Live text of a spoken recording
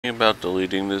About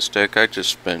deleting this deck, I just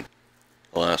spent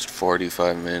the last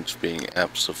 45 minutes being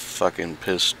fucking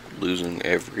pissed, losing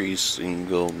every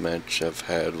single match I've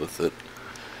had with it.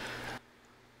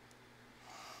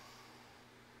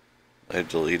 I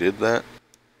deleted that.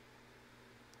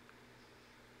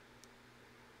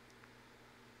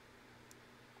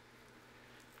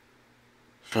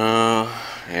 So,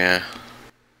 yeah.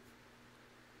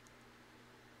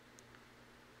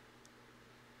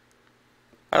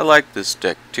 I like this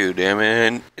deck too, damn it,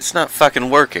 and it's not fucking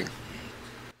working.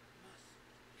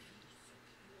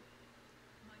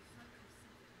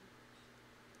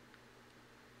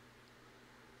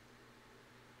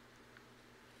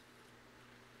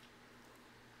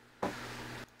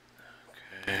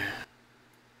 Okay.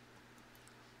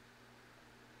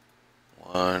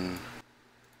 One,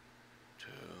 two.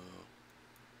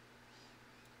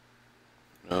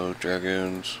 No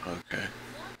dragoons. Okay.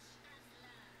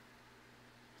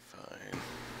 Fine.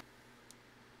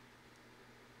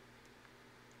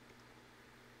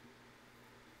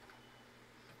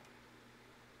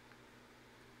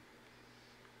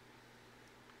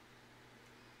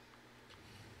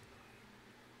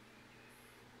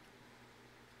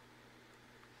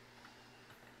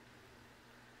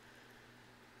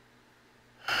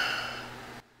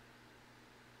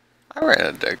 I ran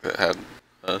a deck that had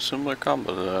a similar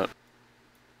combo to that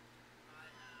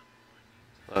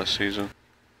last season.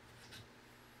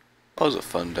 That was a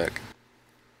fun deck.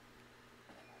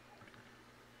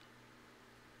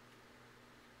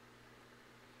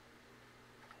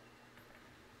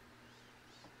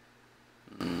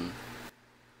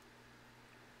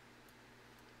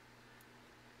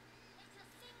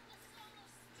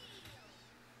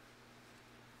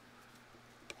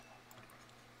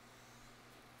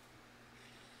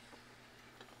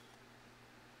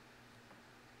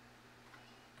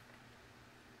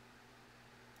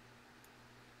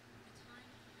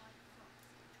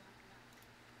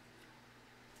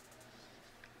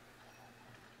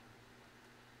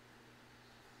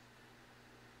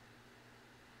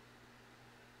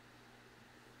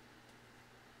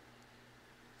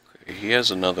 He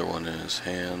has another one in his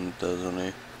hand, doesn't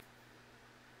he?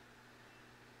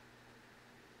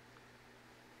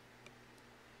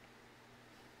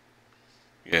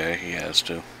 Yeah, he has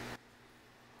to.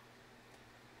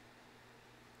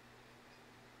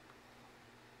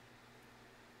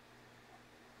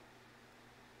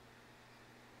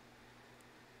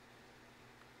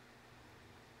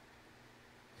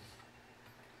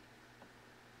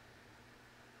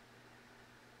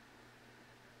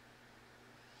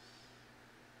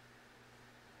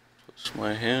 Twist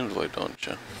my hand, why don't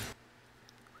you?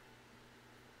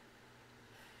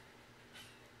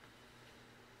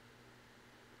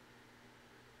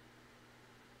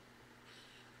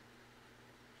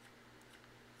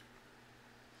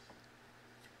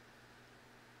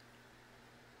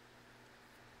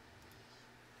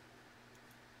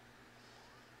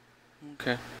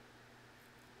 Okay.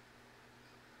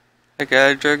 I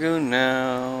got a dragoon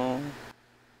now.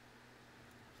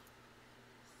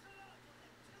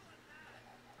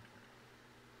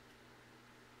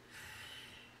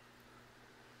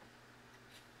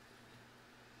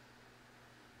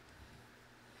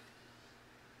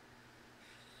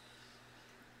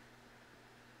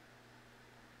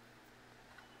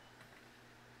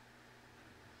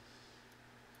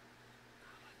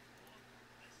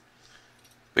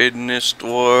 Business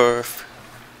dwarf.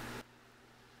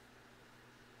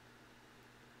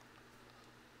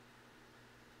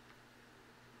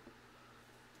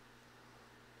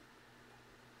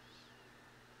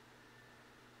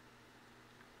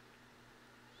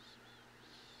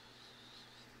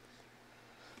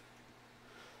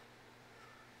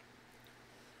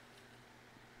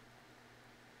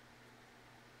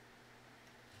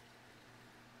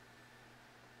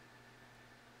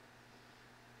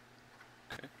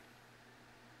 Okay.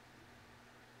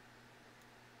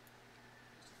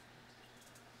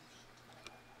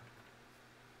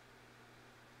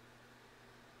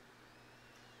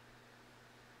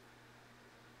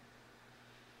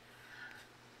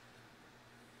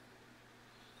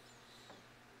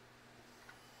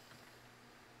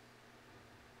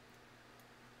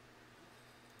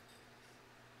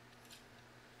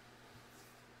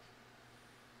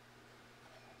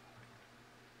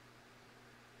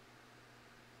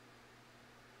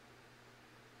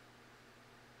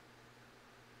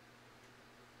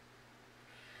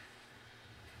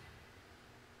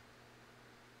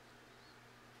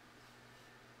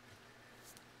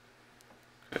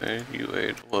 Okay, you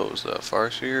ate, what was that,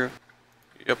 Farseer?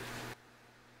 Yep,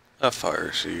 a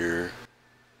Farseer.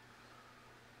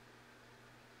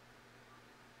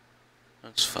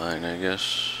 That's fine, I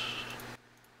guess.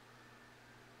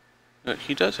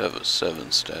 He does have a 7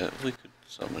 stat. We could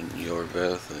summon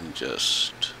Yorveth and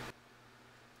just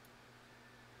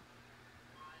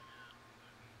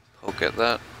poke at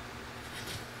that.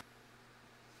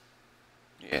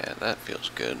 Yeah, that feels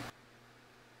good.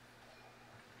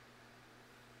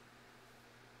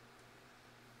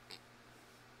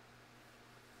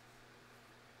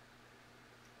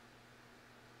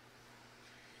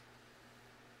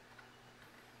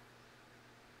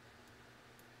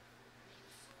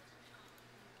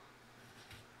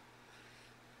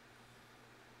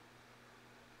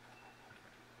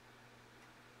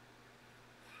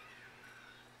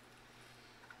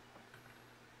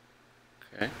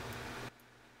 Okay.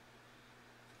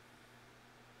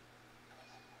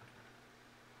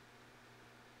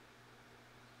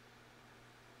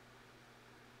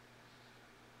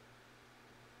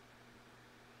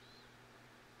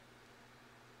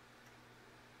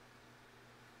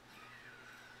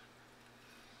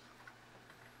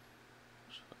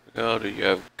 So you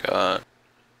have got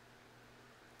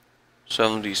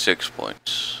 76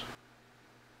 points.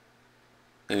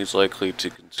 He's likely to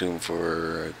consume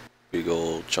for a big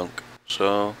old chunk,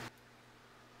 so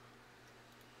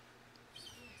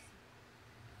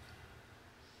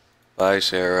bye,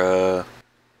 Sarah.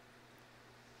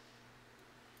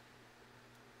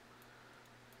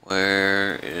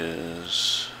 Where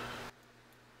is...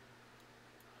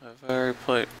 Have I already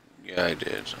played? Yeah, I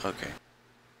did. Okay.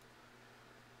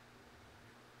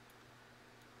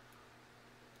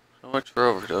 So much for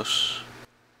overdose.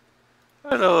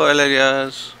 Hello,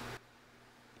 ele'yas.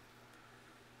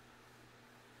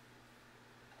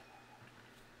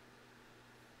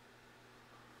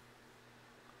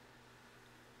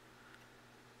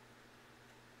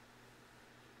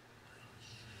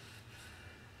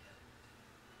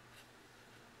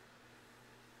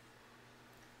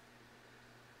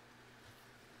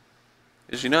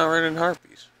 Is he not running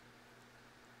harpies?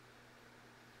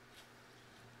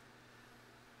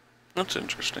 That's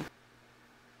interesting.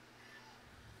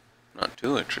 Not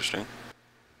too interesting,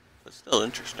 but still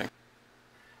interesting.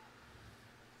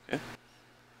 Okay.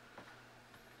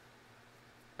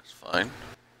 That's fine.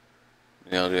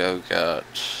 Now I've got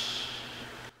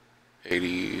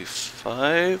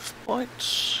 85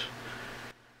 points.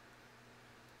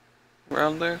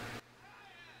 Around there.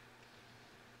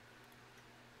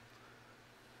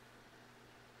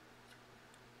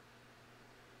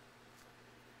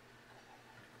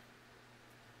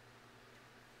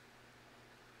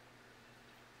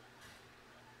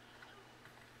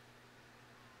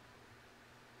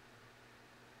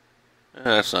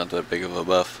 That's not that big of a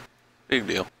buff. Big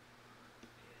deal.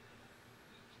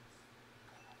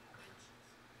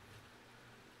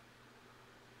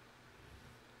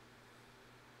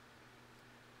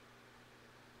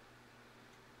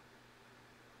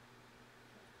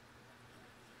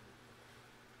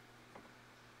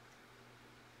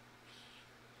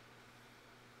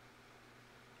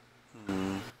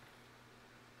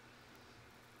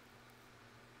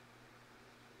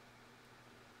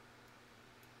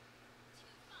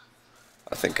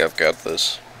 I think I've got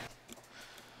this.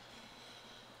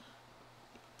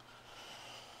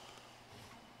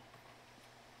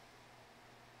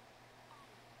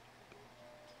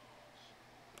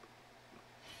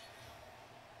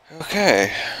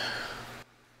 Okay.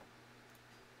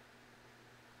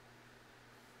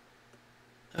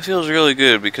 That feels really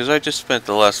good because I just spent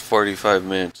the last 45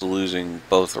 minutes losing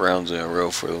both rounds in a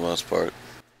row for the most part.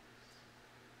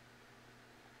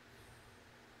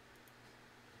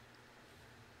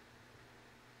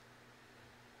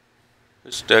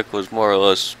 This deck was more or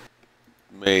less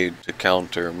made to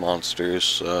counter monsters,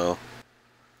 so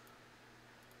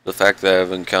the fact that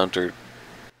I've encountered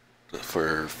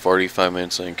for 45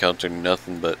 minutes I encountered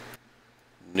nothing but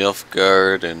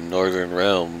Nilfgaard and Northern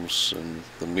Realms in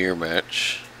the mirror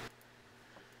match,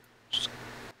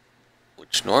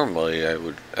 which normally I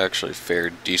would actually fare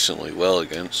decently well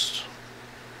against,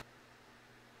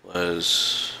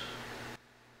 was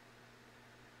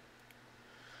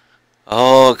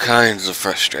all kinds of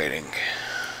frustrating.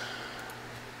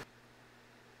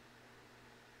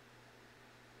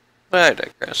 But I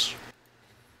digress.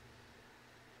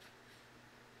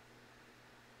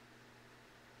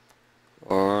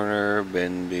 Corner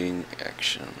bending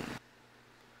action.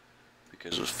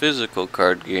 Because with physical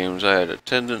card games, I had a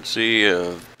tendency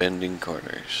of bending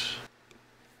corners.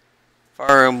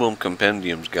 Fire Emblem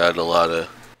Compendium's got a lot of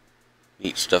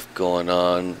neat stuff going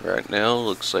on right now.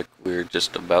 Looks like we're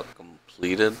just about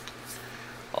completed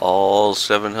all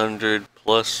 700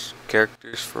 plus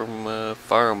characters from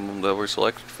Fire Emblem that were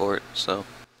selected for it. So,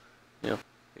 you know,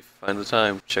 if find the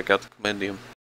time, check out the compendium.